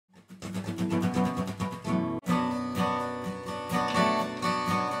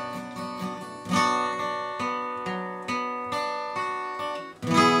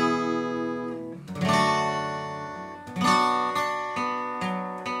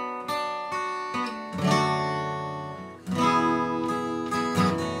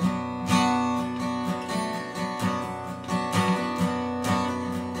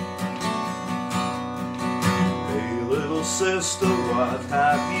sister, what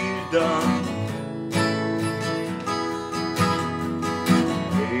have you done?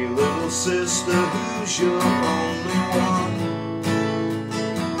 Hey little sister, who's your only one?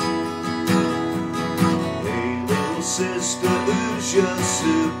 Hey little sister, who's your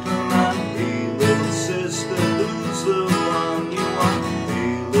Superman? Hey little sister, who's the one you want?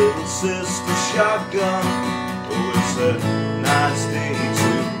 Hey little sister, shotgun. Oh, it's a nice day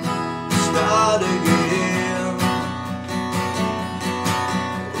to start again.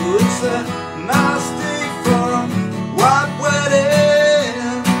 Oh, it's a nice day for a white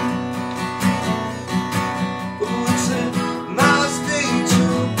wedding. Oh, it's a nice day to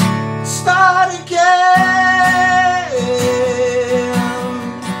start again.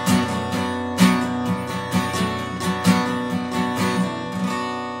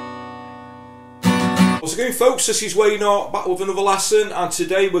 How's it going, folks? This is Wedding-Acoustic back with another lesson, and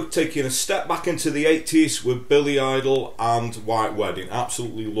today we're taking a step back into the 80s with Billy Idol and White Wedding.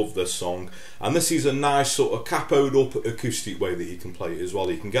 Absolutely love this song, and this is a nice sort of capoed up acoustic way that you can play it as well.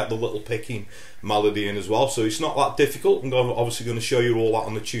 You can get the little picking melody in as well, so it's not that difficult. I'm obviously going to show you all that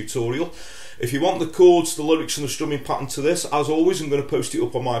on the tutorial. If you want the chords, the lyrics and the strumming pattern to this, as always, I'm going to post it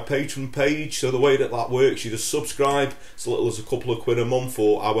up on my Patreon page. So the way that works, you just subscribe. It's as little as a couple of quid a month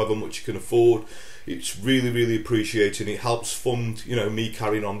or however much you can afford. It's really appreciated. It helps fund, you know, me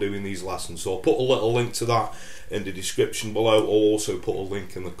carrying on doing these lessons. So I'll put a little link to that in the description below. I'll also put a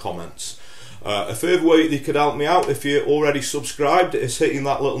link in the comments. A further way that you could help me out, if you're already subscribed, is hitting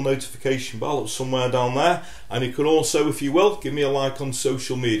that little notification bell somewhere down there. And you can also, if you will, give me a like on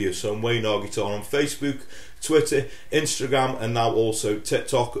social media. So I'm Wedding-Acoustic Guitar on Facebook, Twitter, Instagram, and now also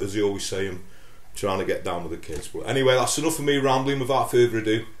TikTok. As you always say, I'm trying to get down with the kids. But anyway, that's enough of me rambling. Without further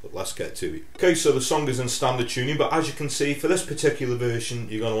ado, let's get to it. Okay, so the song is in standard tuning, but as you can see, for this particular version,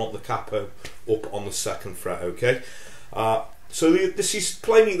 you're going to want the capo up on the 2nd fret, okay? So this is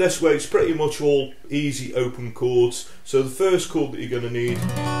playing it this way. It's pretty much all easy open chords. So the first chord that you're going to need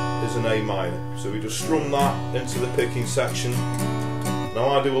is an A minor. So we just strum that into the picking section.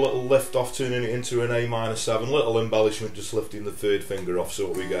 Now I do a little lift off, turning it into an A minor 7. Little embellishment, just lifting the 3rd finger off. So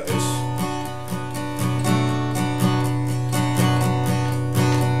what we get is...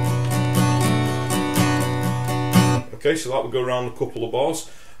 Okay, so that will go around a couple of bars.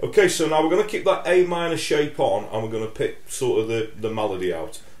 Okay, so now we're going to keep that A minor shape on, and we're going to pick sort of the melody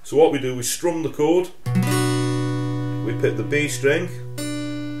out. So what we do is strum the chord, we pick the B string,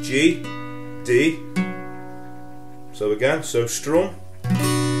 G, D. So again, so strum,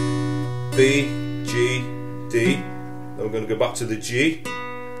 B, G, D. Then we're going to go back to the G,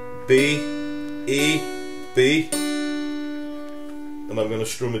 B, E, B. And I'm going to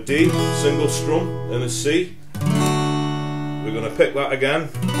strum a D, single strum, and a C. We're going to pick that again,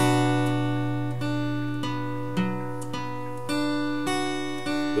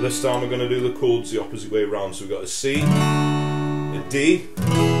 but this time we're going to do the chords the opposite way around. So we've got a C, a D,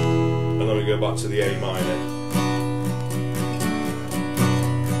 and then we go back to the A minor.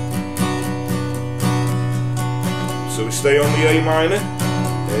 So we stay on the A minor.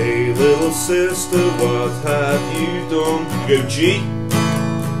 Hey little sister, what have you done? We go G,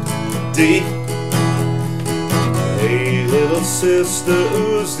 D. Hey little sister,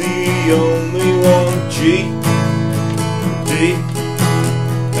 who's the only one? G, D,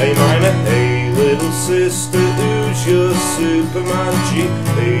 A minor. Hey little sister, who's your Superman? G.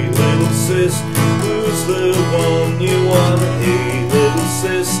 Hey little sister, who's the one you want? Hey little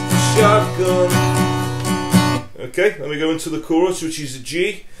sister, shotgun. Okay, then we go into the chorus, which is a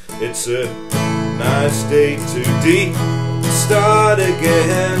G. It's a nice day to D, start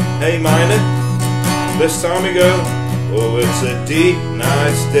again. A minor. This time we go, oh it's a D,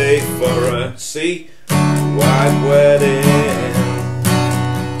 nice day for a C, white wedding.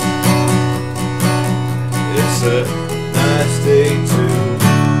 It's a nice day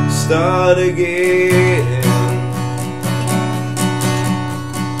to start again.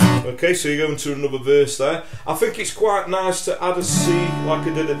 Okay, so you go into another verse there. I think it's quite nice to add a C like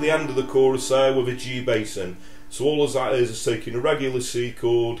I did at the end of the chorus there with a G bass in. So all of that is taking a regular C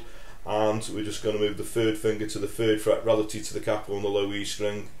chord, and we're just going to move the 3rd finger to the 3rd fret relative to the capo on the low E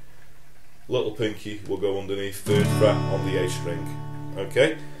string. Little pinky will go underneath 3rd fret on the A string.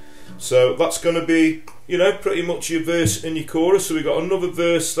 Okay, so that's going to be, you know, pretty much your verse and your chorus. So we've got another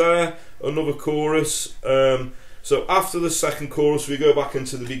verse there, another chorus. So after the 2nd chorus we go back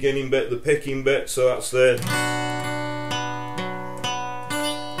into the beginning bit, the picking bit. So that's the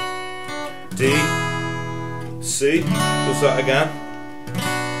D, C, does that again.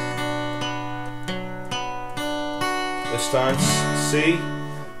 This time C,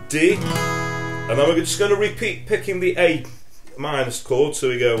 D, and then we're just going to repeat picking the A minor chord, so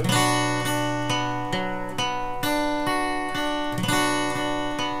we go.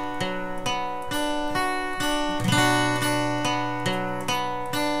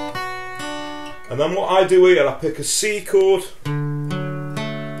 And then what I do here, I pick a C chord.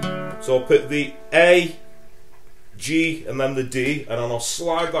 So I'll pick the A, G, and then the D, and then I'll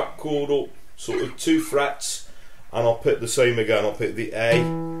slide that chord up sort of 2 frets, and I'll pick the same again. I'll pick the A,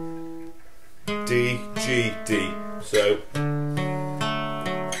 D, G, D. So, and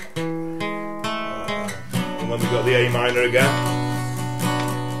then we've got the A minor again.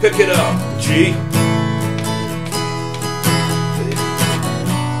 Pick it up, G.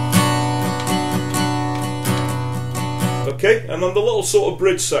 Okay, and then the little sort of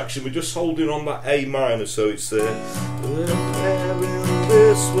bridge section, we're just holding on that A minor, so it's there. A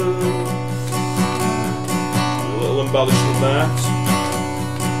little embellishment there.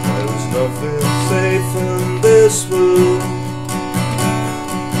 There is nothing safe in this world.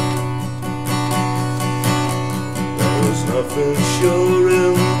 There is nothing sure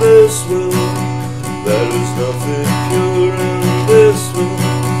in this world. There is nothing pure in this world.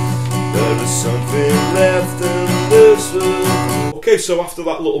 There is something left in this world. Okay, so after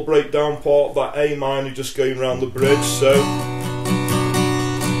that little breakdown part, that A minor just going around the bridge, so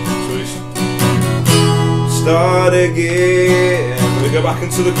we start again. We go back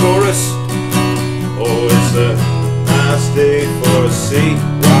into the chorus. Oh, it's a nice day for a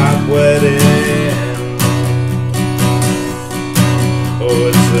white wedding. Oh,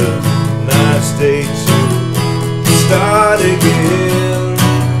 it's a nice day to start again.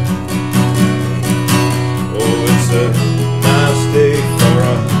 A nice day for a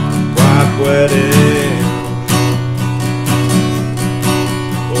white wedding.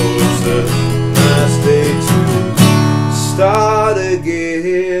 Oh, it's a nice day to start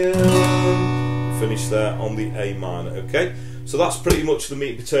again. Finish there on the A minor, okay? So that's pretty much the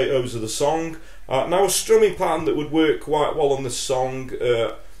meat and potatoes of the song. Now a strumming pattern that would work quite well on this song,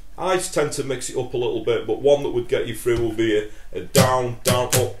 I tend to mix it up a little bit, but one that would get you through will be a down, down,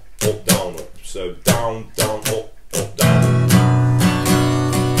 up, up, down, up. So down, down, up, up, down.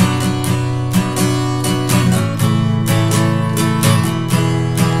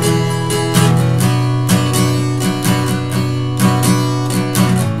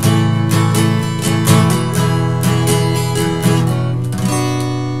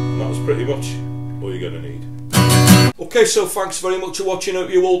 That's pretty much all you're going to need. Okay, so thanks very much for watching. Hope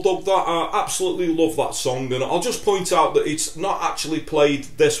you all dug that. I absolutely love that song, and I'll just point out that it's not actually played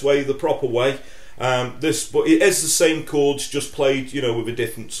this way, the proper way. But it is the same chords, just played, you know, with a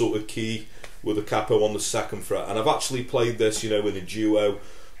different sort of key, with a capo on the 2nd fret. And I've actually played this, you know, in a duo,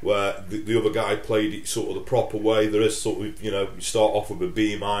 where the other guy played it sort of the proper way. There is sort of, you know, you start off with a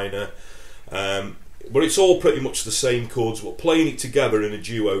B minor, but it's all pretty much the same chords. But playing it together in a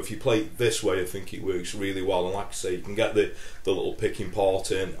duo, if you play it this way, I think it works really well. And like I say, you can get the little picking part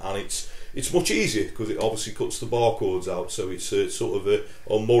in, and it's much easier because it obviously cuts the bar chords out, so it's sort of a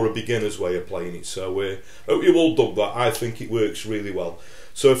more a beginner's way of playing it. So hope you all dug that. I think it works really well.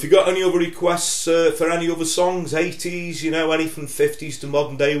 So if you got any other requests for any other songs, 80s, you know, anything 50s to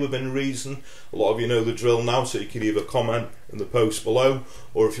modern day within reason, a lot of you know the drill now, so you can either comment in the post below,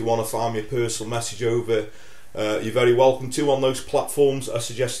 or if you want to find me a personal message over, you're very welcome to on those platforms I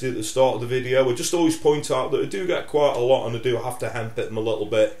suggested at the start of the video. I just always point out that I do get quite a lot, and I do have to hemp it them a little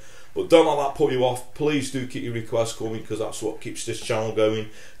bit. But don't let that put you off. Please do keep your requests coming, because that's what keeps this channel going,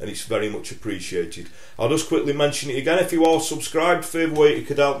 and it's very much appreciated. I'll just quickly mention it again. If you are subscribed, further way you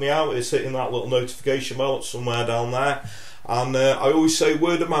could help me out is hitting that little notification bell. It's somewhere down there. And I always say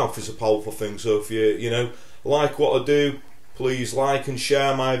word of mouth is a powerful thing. So if you know, like what I do, please like and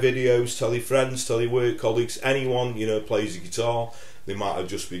share my videos. Tell your friends, tell your work colleagues, anyone you know plays a guitar. They might have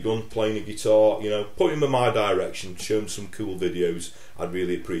just begun playing a guitar, you know, put them in my direction, show them some cool videos. I'd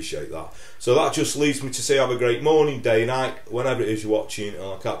really appreciate that. So that just leaves me to say have a great morning, day, night, whenever it is you're watching, and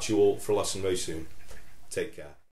I'll catch you all for a lesson very soon. Take care.